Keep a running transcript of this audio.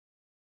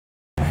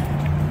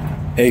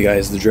Hey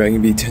guys, the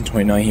Dragon Bee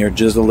 1029 here.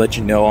 Just to let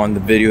you know, on the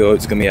video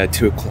it's gonna be at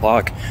 2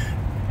 o'clock,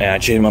 and I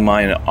changed my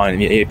mind on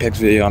the Apex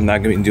video. I'm not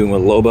gonna be doing it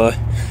with Loba.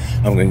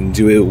 I'm gonna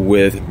do it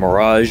with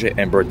Mirage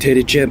and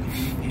Potato Chip.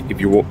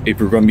 If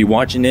you're gonna be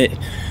watching it,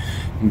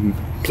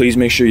 please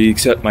make sure you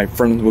accept my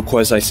friend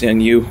request I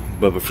send you.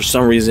 But for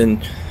some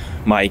reason,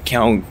 my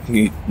account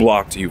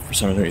blocked you for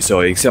some reason.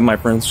 So accept my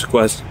friend's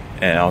request,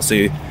 and I'll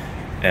see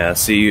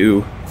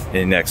you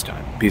in next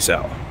time. Peace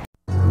out.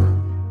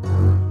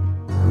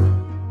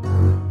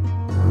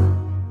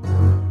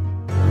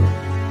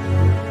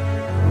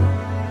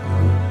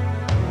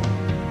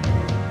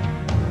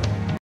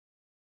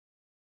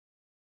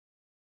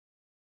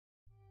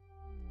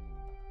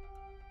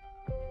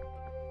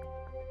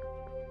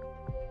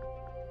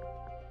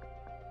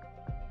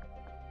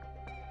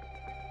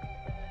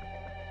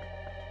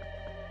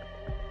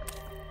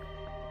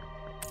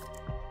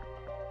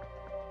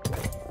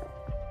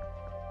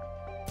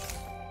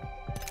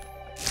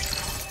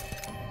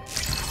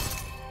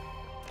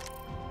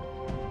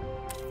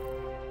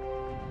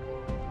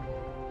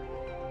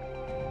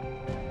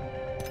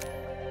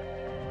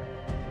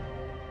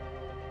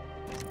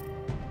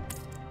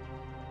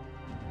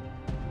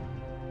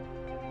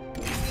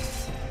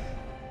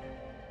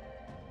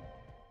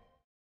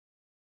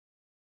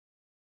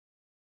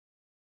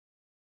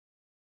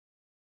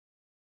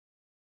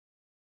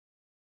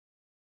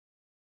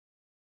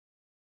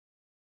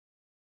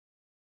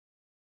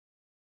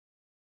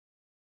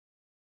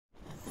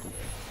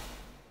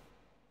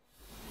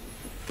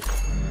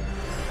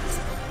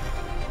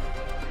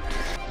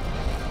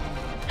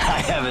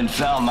 I haven't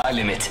found my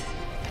limit.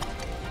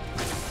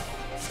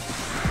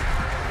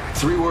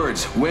 3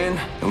 words: win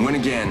and win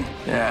again.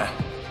 Yeah.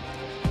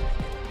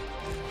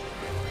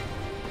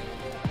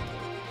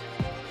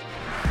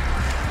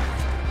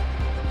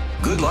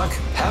 Good luck,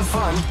 have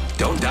fun,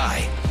 don't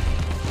die.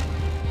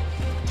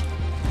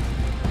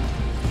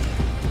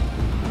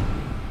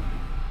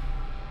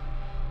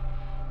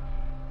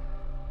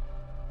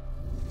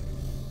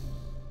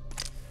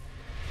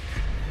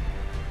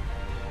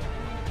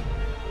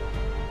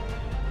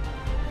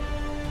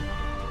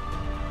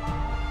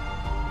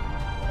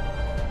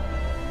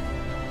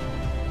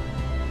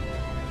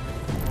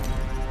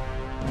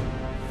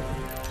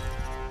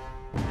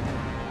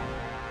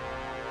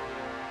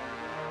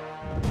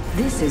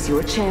 This is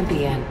your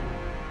champion.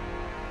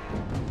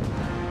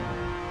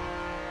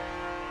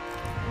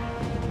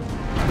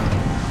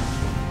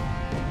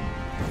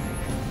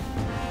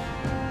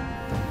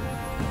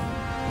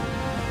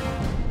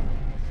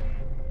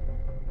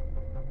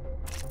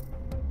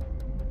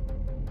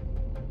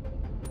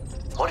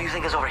 What do you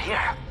think is over here?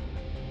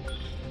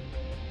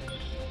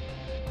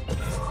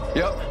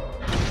 Yep.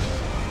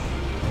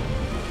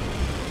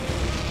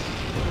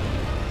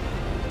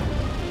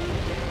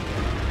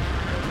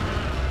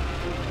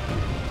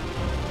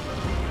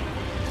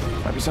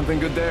 Might be something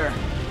good there.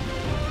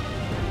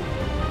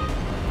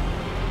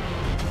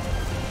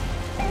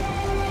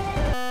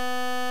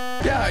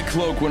 Yeah, I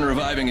cloak when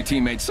reviving a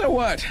teammate. So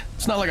what?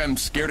 It's not like I'm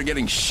scared of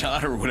getting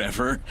shot or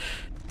whatever.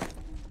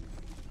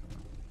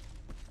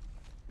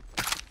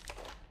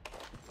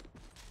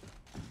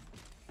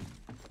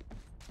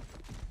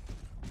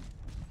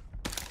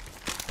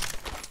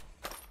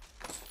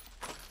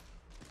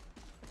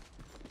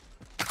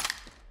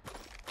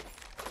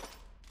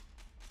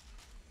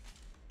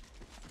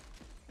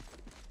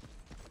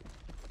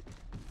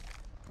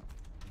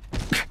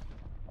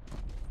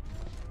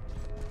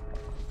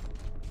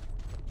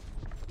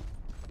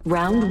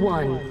 Round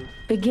 1.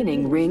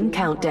 Beginning ring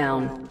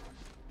countdown.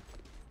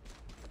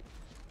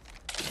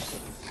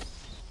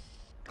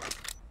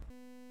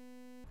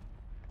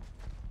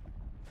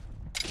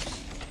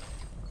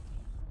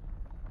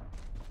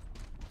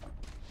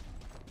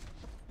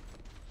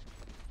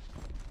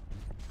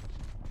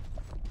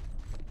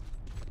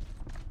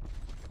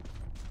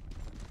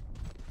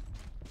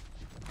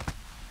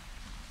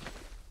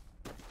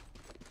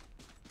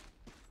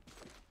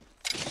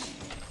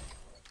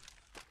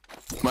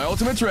 My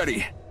ultimate's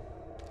ready.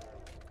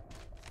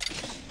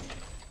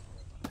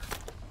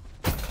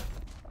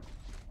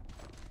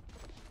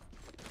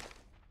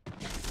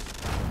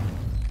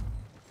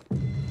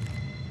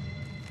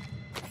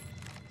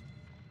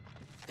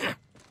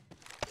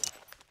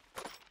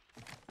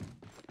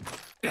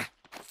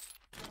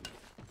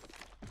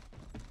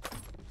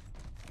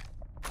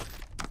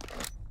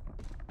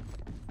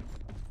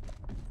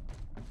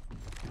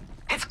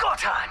 It's go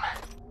time!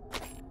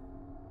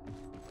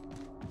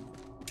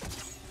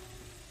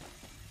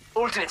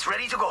 Ultimate's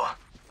ready to go.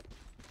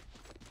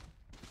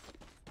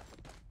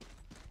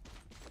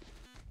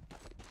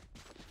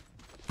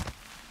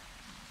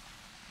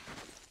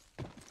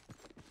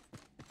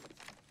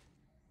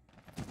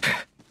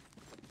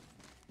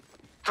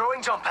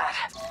 Throwing jump pad.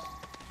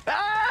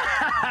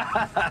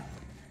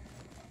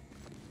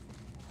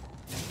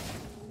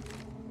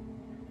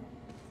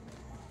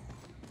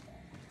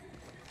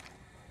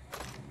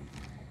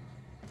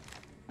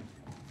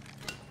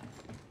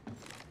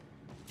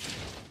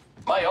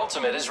 My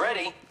ultimate is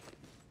ready.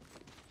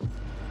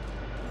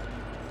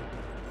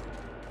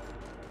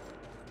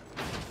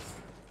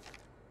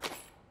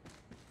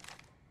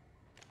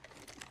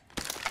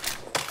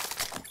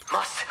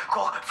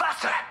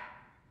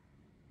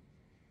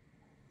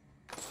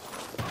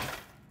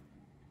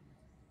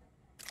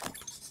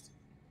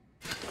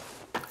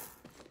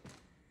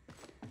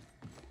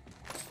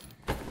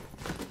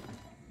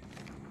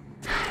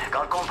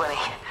 our company,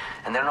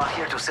 and they're not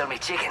here to sell me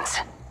chickens.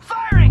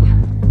 Firing!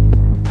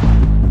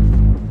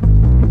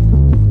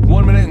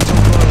 1 minute until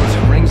close.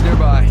 Rings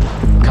nearby.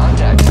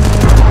 Contact.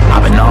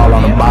 I've been all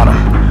on the bottom,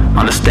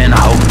 understand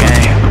the whole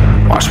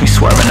game. Watch me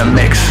swerve in the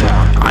mix,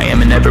 I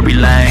am in every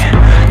lane.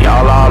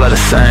 Y'all all are the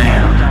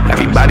same,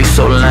 everybody's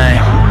so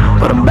lame.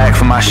 But I'm back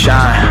for my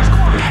shine,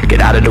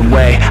 get out of the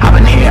way. I've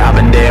been here, I've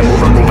been there,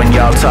 moving,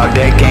 y'all talk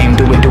that game.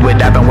 Do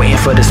it, I've been waiting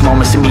for this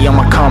moment. See me on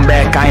my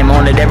comeback, I am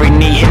on it, every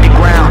knee hit the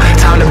ground.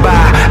 Time to buy,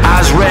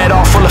 eyes red,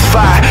 all full of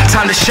fire.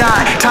 Time to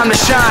shine,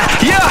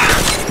 yeah!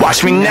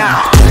 Watch me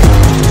now.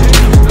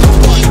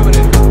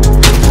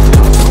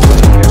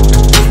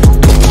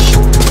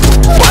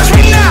 Watch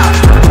me now.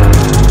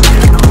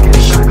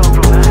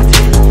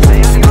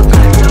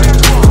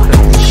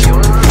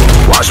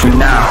 Watch me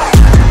now.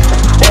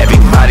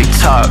 Everybody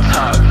talk,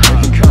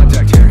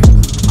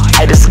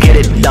 I just get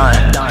it done.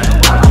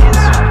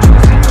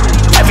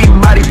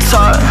 Everybody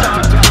talk,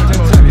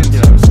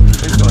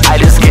 I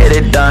just get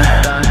it done.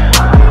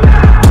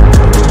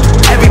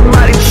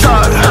 Everybody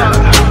talk,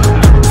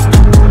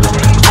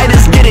 I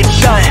just get it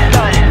done.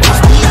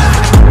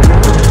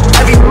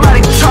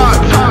 Everybody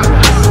talk,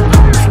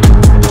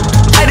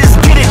 I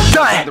just get it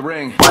done.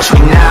 Watch me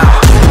now.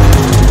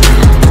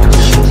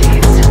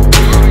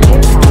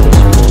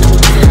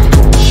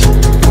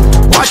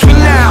 Watch me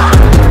now.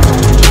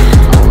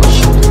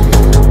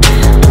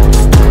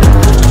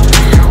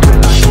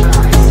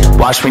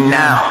 Watch me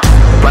now.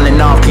 Running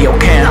off the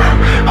cam,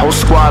 whole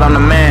squad on the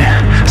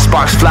man.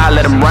 Sparks fly,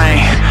 let them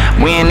rain.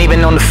 We ain't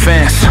even on the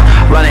fence.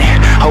 Running,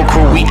 whole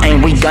crew, we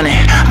aim, we gunning.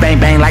 Bang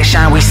bang like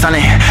shine, we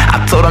sunning.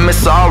 I told them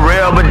it's all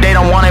real, but they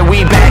don't want it.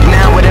 We back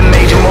now with a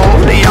major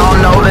move. They all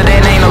know that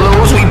it ain't a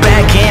lose. We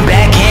back in,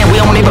 we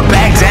don't even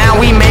back down.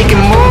 We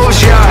making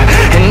moves,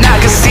 yeah. And I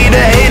can see the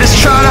haters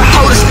trying to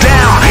hold us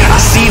down. I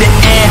see the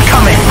end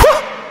coming.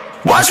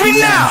 Watch me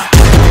now.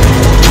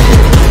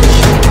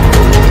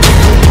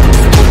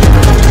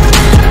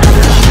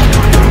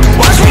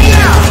 Watch me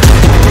now.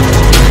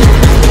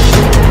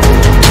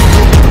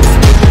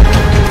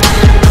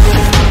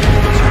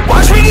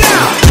 Watch me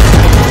now.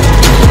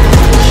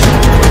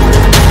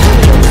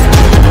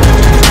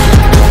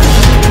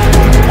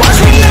 Watch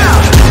me now.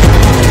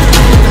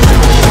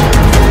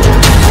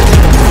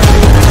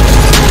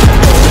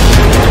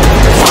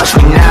 Watch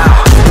me now.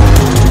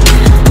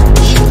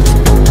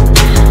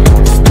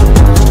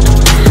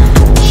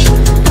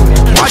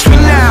 Watch me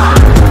now.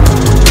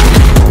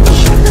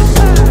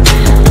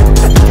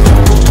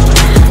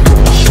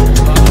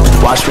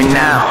 Watch me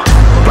now.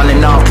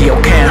 Running off the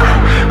cam,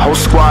 whole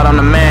squad on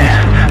the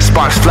man.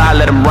 Sparks fly,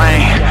 let them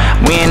rain.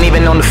 We ain't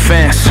even on the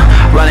fence.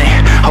 Running,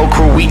 whole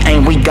crew, we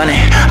aim, we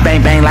gunning.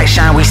 Bang bang like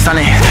shine, we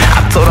sunning.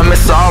 I told them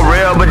it's all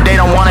real, but they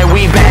don't want it.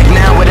 We back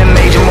now with a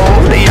major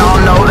move. They all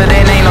know that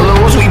it ain't a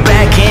lose. We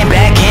back in,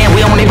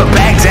 we don't even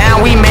back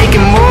down. We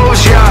making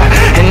moves,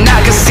 yeah. And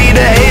I can see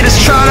the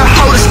haters trying to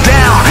hold us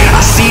down.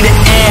 I see the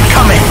end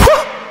coming.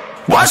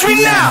 Watch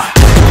me now.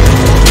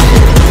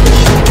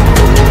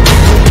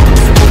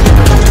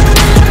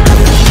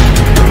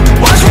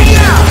 Watch me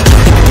now.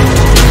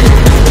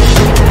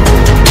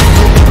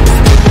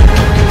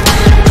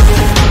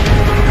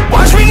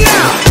 Watch me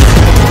now.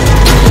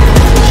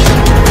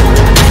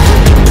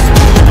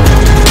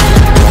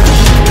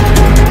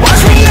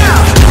 Watch me now.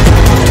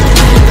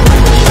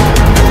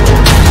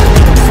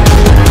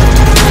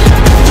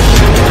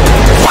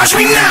 Watch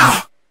me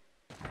now.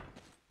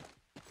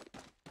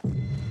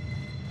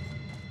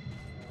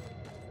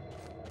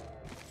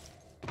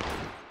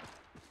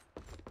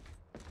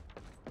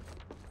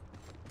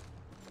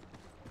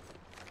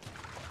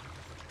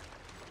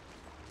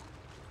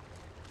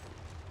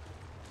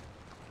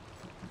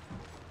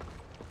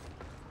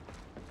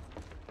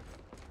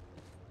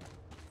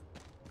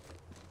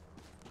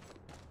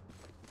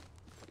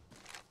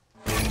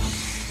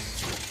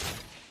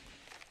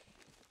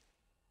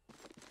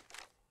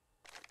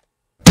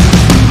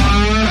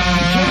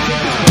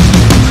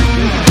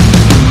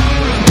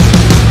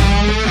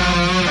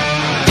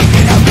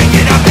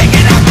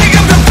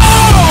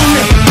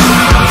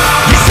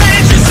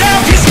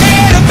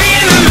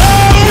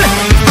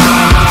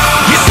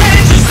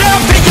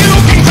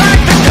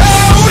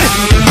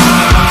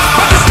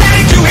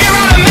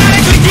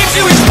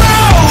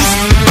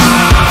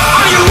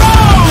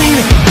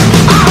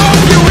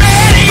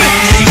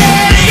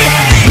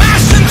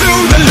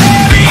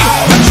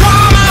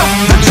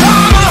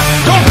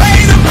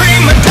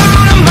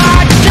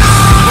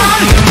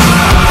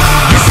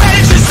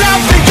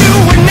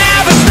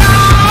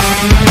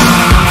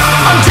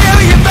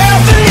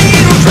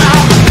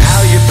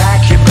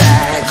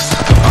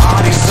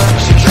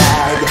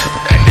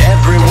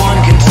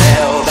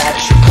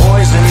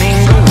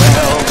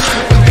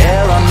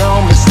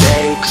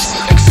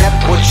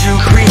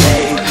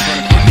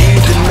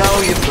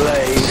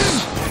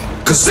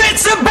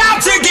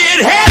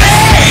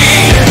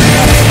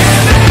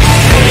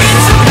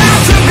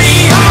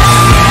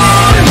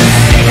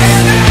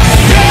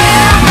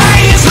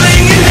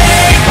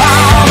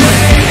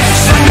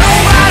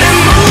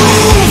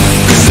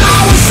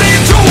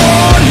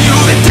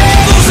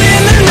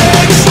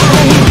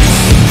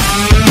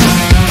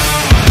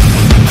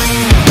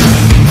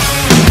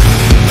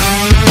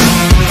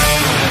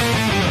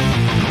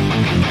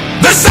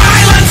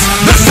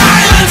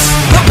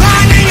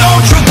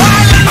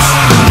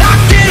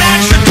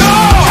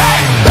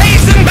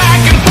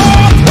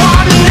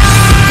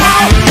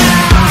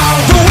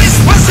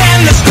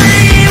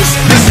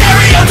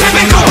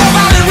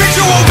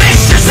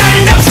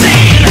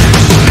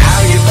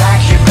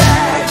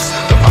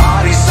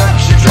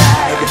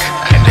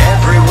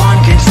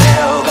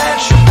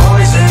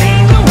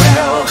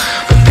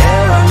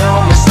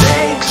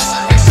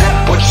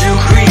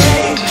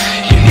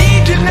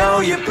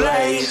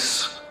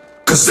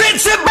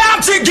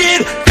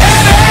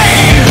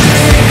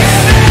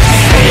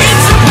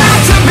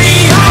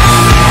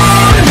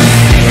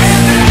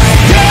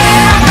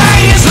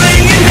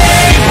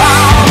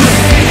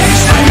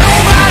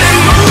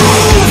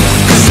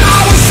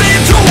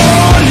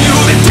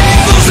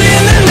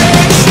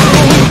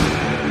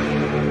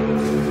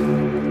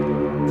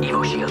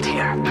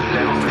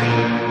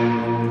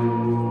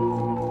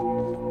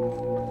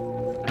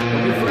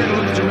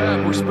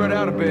 we're spread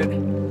out a bit.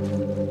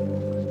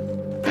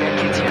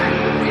 Kids here.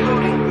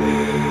 Reloading.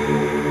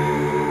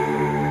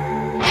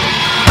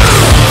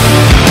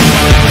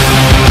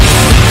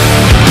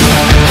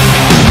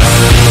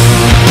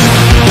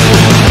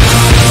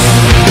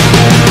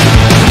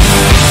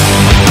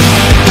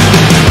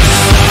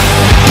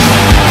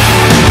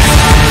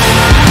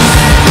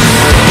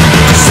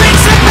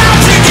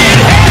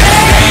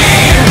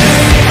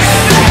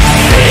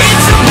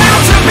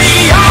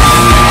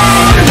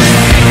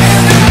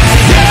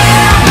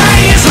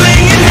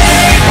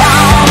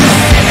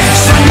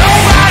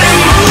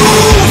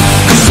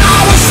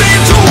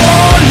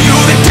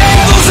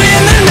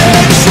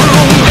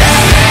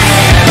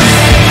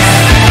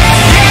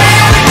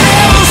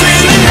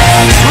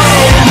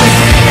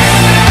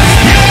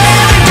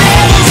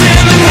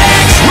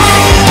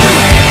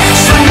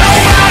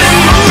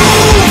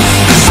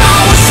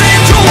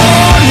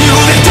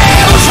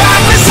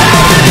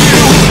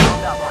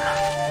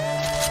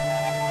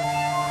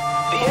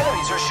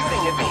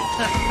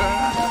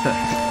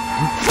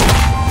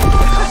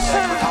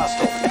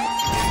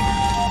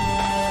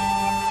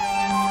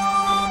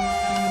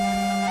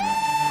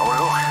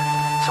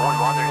 Someone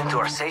wandered into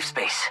our safe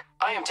space.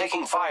 I am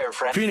taking fire,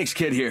 friend. Phoenix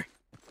Kid here.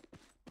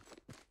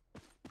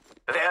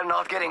 They're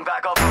not getting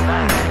back up from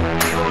that.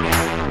 Reloading.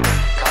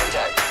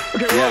 Contact.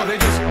 Okay, whoa, they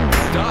just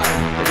died.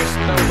 I guess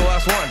that was the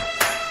last one.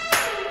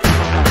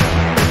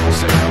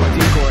 Set out my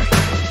decoy.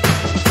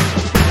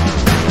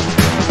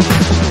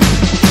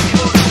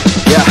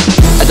 Yeah,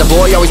 as a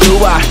boy, always knew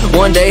I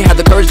one day had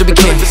the courage to be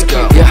king.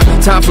 Yeah,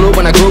 time flew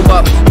when I grew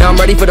up. Now I'm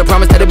ready for the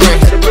promise that it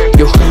brings.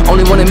 You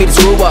only wanted me to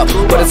screw up,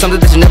 but it's something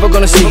that you're never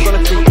gonna see.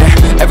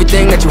 Yeah,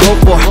 everything that you hope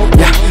for,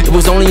 yeah, it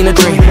was only in a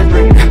dream.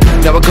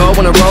 Yeah, now I go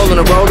on a roll, and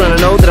I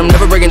know that I'm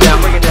never breaking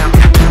down.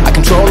 I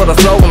control all the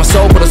flow with my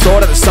soul, put a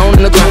sword that is sewn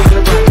in the ground.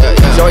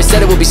 You always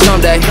said it would be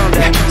someday,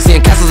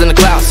 seeing castles in the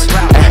clouds.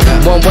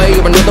 One way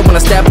or another, when I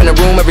step in the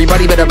room,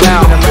 everybody better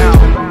bow.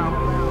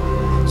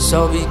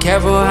 So be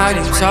careful how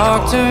you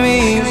talk to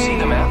me,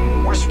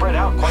 We're spread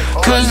out quite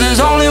far. cause there's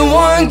only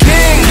one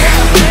king,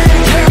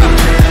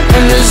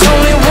 and there's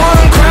only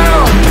one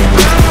crown,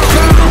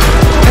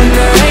 and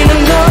there ain't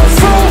enough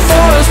room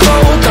for us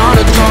both on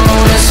the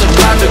throne. It's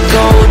about to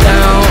go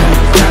down,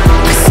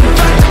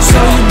 so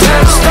you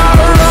better start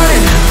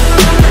running.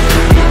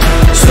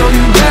 So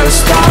you better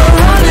start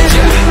running.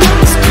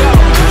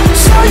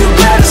 So you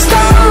better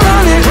start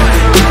running,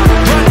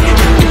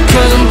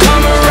 because I'm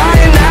coming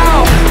right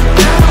now.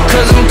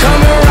 Cause I'm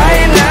coming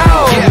right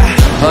now.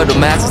 Huddle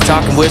masses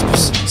talking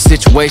whispers,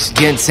 situation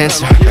getting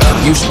tenser.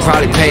 You should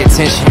probably pay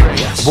attention.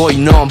 Boy,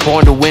 you know I'm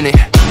born to win it.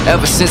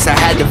 Ever since I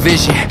had the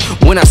vision,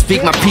 when I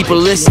speak my people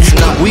listen.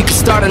 We could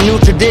start a new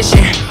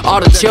tradition, all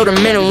the children,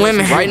 men and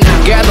women. Right now,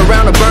 gather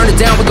around and burn it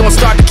down. We're gonna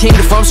start the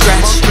kingdom from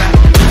scratch.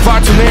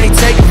 Far too many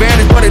take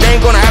advantage, but it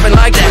ain't gonna happen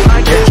like that.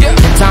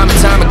 Time and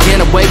time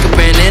again I wake up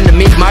and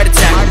enemies might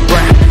attack.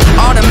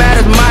 All that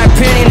matters, in my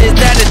opinion, is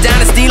that the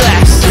dynasty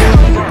lasts.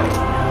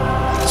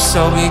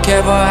 So be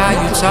careful how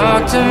you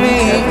talk to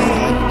me,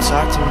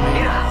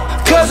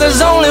 cause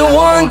there's only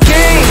one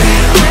king,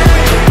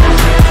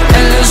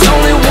 and there's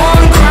only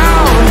one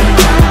crown,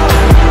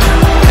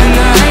 and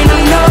there ain't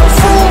enough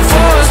room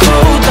for us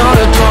both on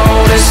the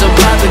throne. It's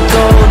about to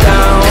go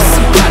down,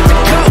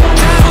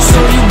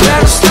 so you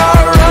better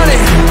start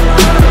running.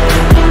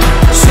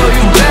 So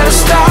you better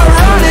start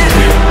running.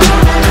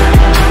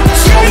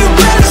 So you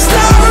better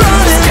start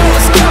running.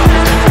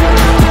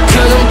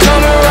 Cause I'm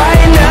coming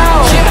right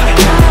now.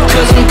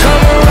 Cause I'm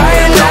coming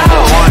right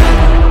now.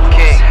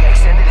 King.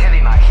 Extended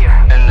heavy mag here.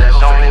 And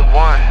there's only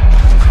one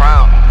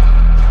crown,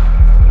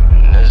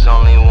 and there's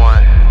only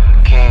one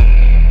king,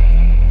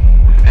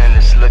 and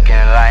it's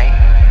looking like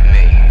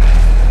me.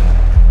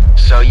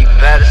 So you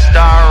better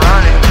start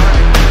running.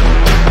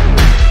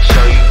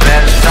 So you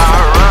better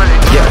start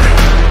running. Yeah.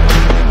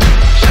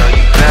 So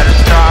you better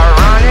start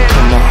running.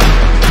 Come on,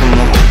 come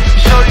on.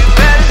 So you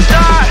better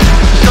start.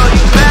 So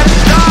you better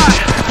start.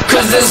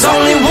 Cause there's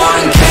only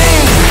one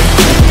king,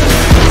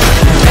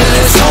 and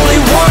there's only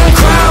one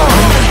crown,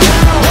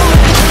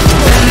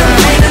 and there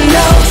ain't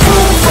enough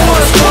room for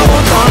us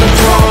both on the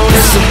throne.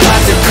 It's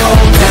about to go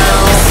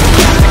down,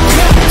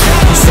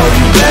 so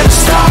you better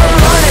start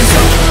running.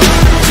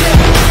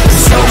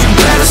 So you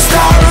better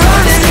start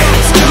running.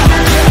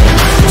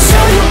 So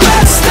you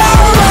better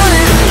start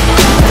running.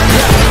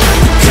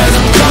 Cause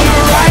I'm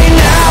coming right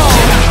now.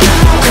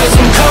 Cause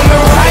I'm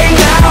coming right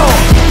now.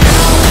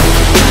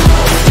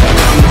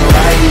 Coming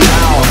right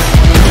now.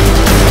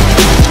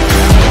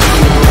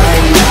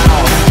 Right now.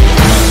 Right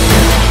now.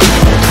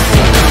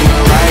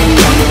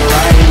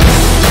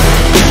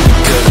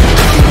 Cause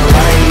I'm coming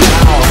right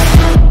now.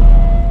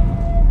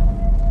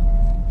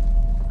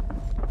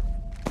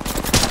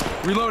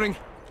 Reloading.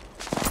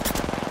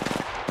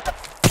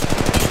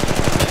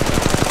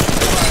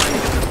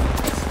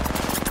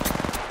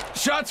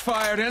 Shots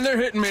fired, and they're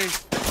hitting me.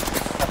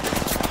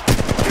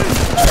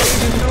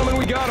 Ladies and gentlemen,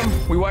 we got him.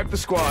 We wiped the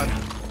squad.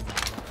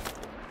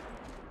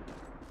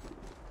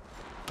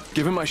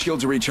 Give him my shield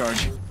to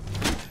recharge.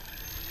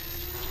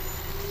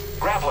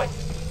 Grappling.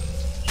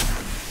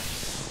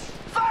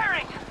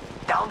 Firing!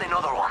 Downed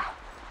another one.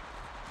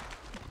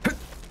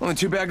 Only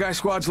 2 bad guy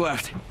squads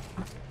left.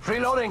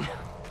 Reloading.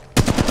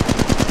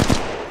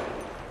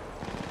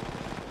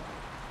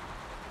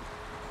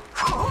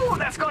 Ooh,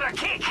 that's got a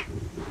kick!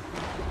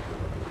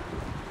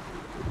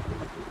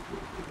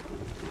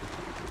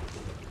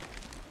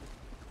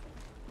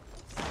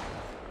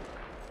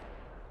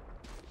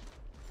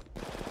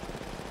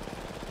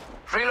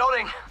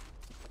 Reloading.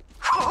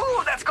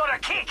 Ooh, that's got a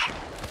kick!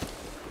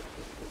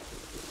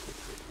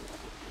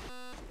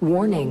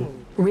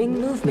 Warning. Ring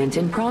movement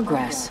in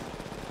progress.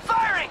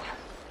 Firing!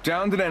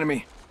 Downed an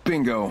enemy.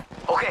 Bingo.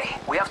 Okay,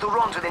 we have to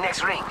run to the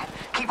next ring.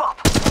 Keep up.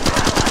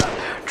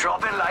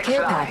 Dropping like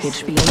Care flies.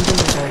 package being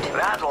delivered.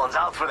 That one's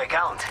out for the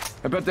count.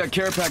 I bet that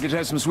care package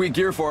has some sweet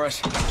gear for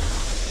us.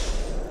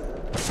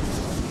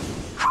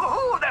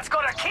 Ooh, that's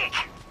got a kick!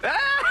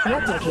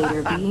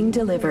 Replicator being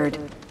delivered.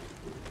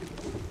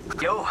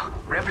 Yo,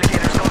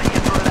 replicator's coming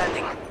in for a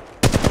landing.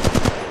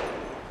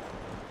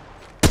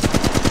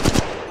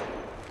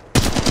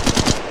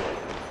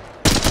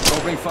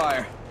 Opening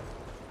fire.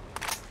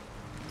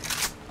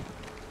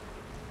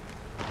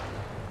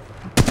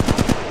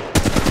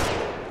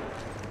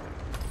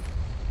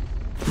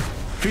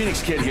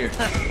 Phoenix Kid here.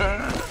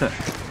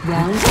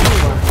 Round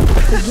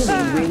 4.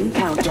 Beginning ring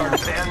countdown.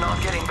 They're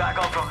not getting back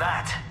up from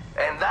that.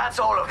 And that's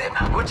all of them.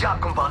 Good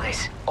job,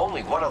 compadres.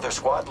 Only one other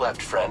squad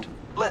left, friend.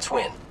 Let's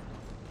win.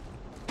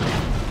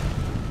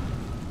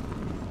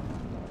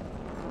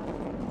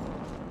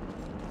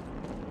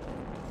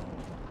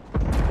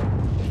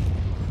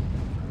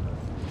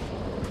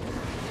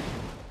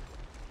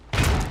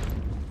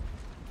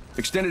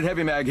 Extended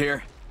heavy mag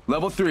here.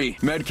 Level 3.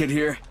 Med kit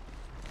here.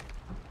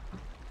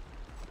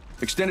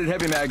 Extended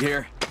heavy mag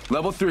here.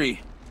 Level 3.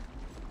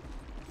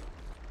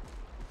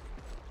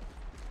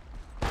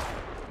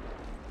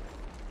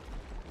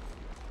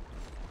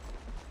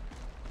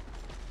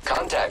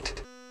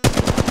 Contact.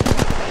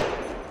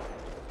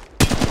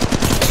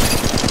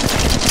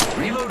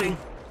 Reloading.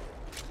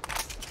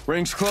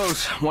 Ring's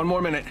close. 1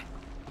 more minute.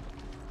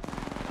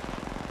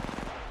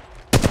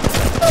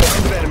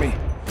 Found an enemy.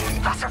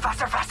 Faster,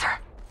 faster, faster.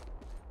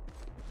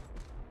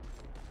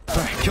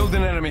 Alright, killed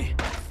an enemy.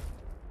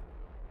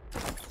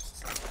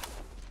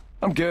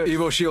 I'm good.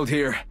 Evo shield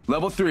here.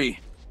 Level 3.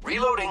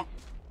 Reloading.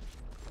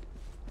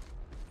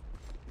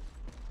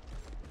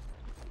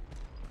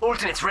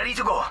 Alternates ready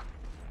to go.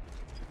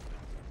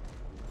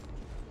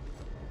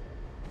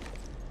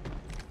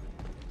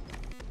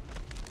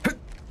 Huh.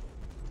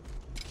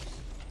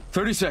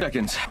 30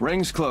 seconds.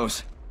 Ring's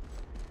close.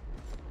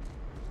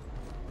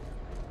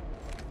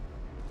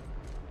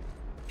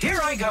 Here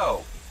I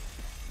go.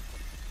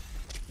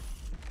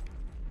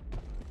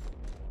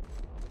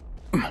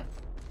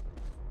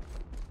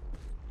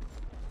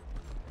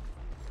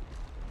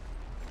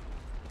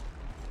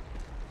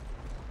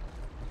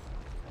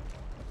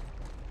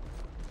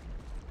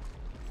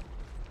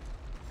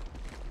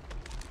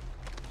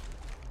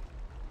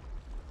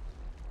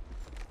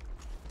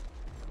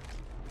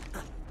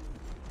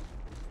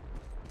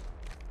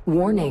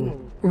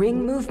 Warning.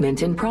 Ring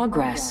movement in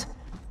progress.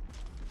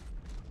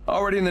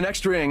 Already in the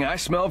next ring. I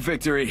smell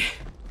victory.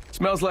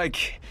 Smells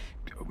like...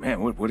 Oh,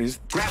 man, what is...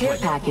 Care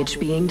package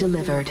being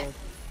delivered.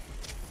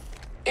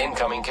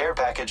 Incoming care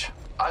package.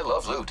 I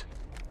love loot.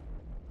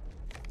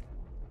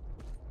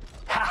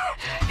 Ha!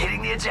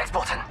 Hitting the eject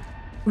button.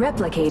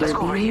 Replicator Let's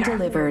go over being here.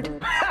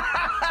 delivered.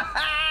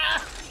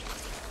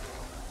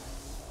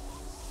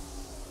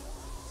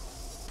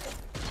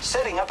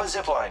 Setting up a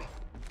zipline.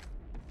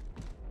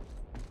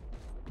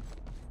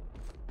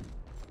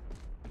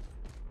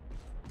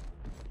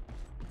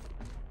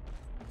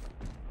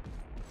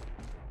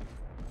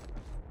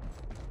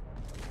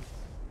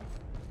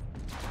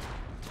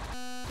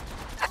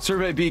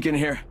 Survey beacon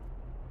here.